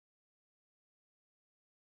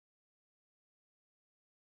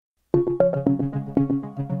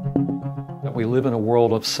we live in a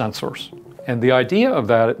world of sensors. And the idea of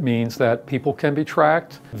that, it means that people can be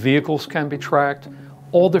tracked, vehicles can be tracked,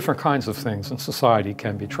 all different kinds of things in society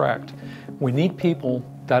can be tracked. We need people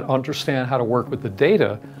that understand how to work with the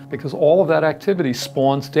data, because all of that activity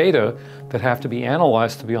spawns data that have to be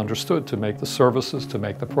analyzed to be understood, to make the services, to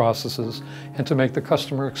make the processes, and to make the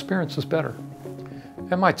customer experiences better.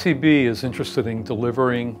 MITB is interested in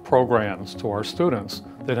delivering programs to our students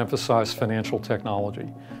that emphasize financial technology.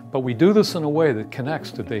 But we do this in a way that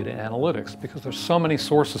connects to data analytics, because there's so many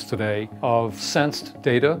sources today of sensed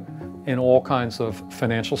data in all kinds of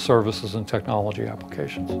financial services and technology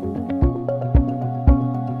applications.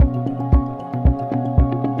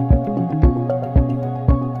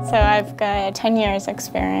 So I've got 10 years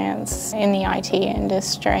experience in the IT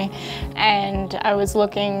industry, and I was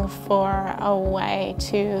looking for a way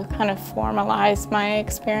to kind of formalize my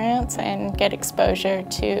experience and get exposure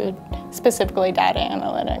to specifically data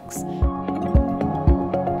analytics.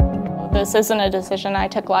 This isn't a decision I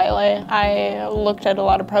took lightly. I looked at a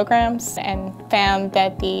lot of programs and found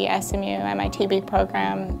that the SMU MITB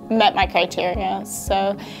program met my criteria.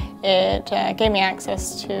 So it gave me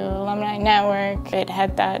access to alumni network. It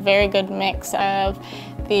had that very good mix of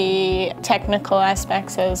the technical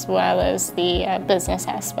aspects as well as the business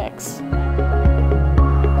aspects.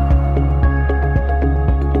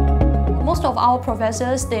 Most of our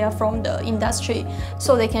professors, they are from the industry,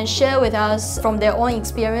 so they can share with us from their own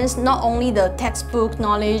experience, not only the textbook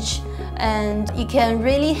knowledge, and it can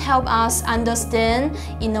really help us understand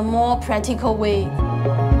in a more practical way.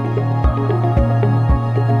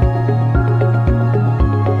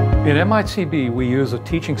 In MITB, we use a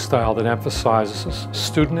teaching style that emphasizes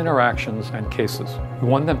student interactions and cases. We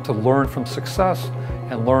want them to learn from success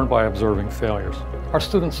and learn by observing failures. Our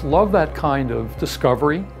students love that kind of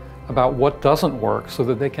discovery about what doesn't work, so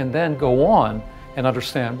that they can then go on and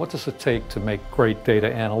understand what does it take to make great data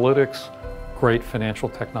analytics, great financial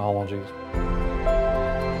technologies.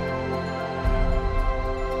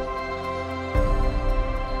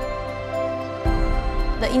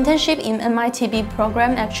 The internship in MITB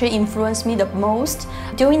program actually influenced me the most.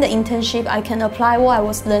 During the internship, I can apply what I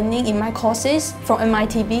was learning in my courses from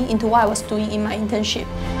MITB into what I was doing in my internship.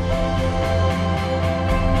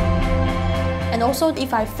 And also,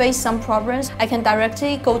 if I face some problems, I can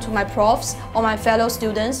directly go to my profs or my fellow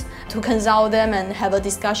students to consult them and have a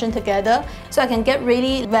discussion together, so I can get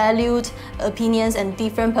really valued opinions and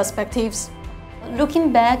different perspectives.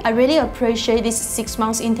 Looking back, I really appreciate this 6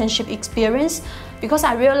 months internship experience, because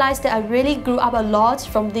I realized that I really grew up a lot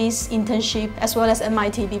from this internship as well as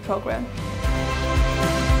MITB program.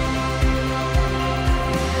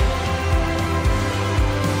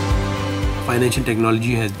 Financial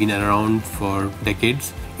technology has been around for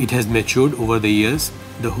decades. It has matured over the years.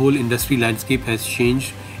 The whole industry landscape has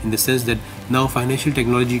changed in the sense that now financial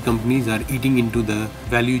technology companies are eating into the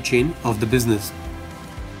value chain of the business.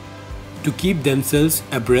 To keep themselves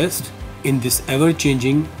abreast in this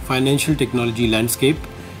ever-changing financial technology landscape,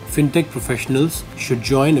 FinTech professionals should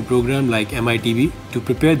join a program like MITB to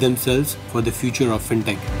prepare themselves for the future of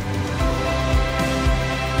FinTech.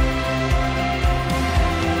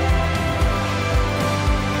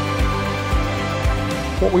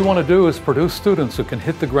 What we want to do is produce students who can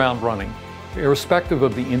hit the ground running. Irrespective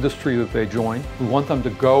of the industry that they join, we want them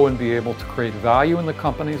to go and be able to create value in the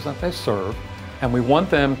companies that they serve, and we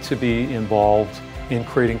want them to be involved in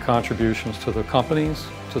creating contributions to the companies,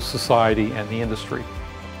 to society, and the industry.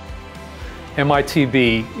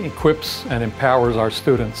 MITB equips and empowers our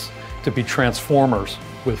students to be transformers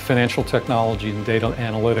with financial technology and data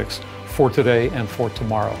analytics for today and for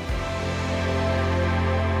tomorrow.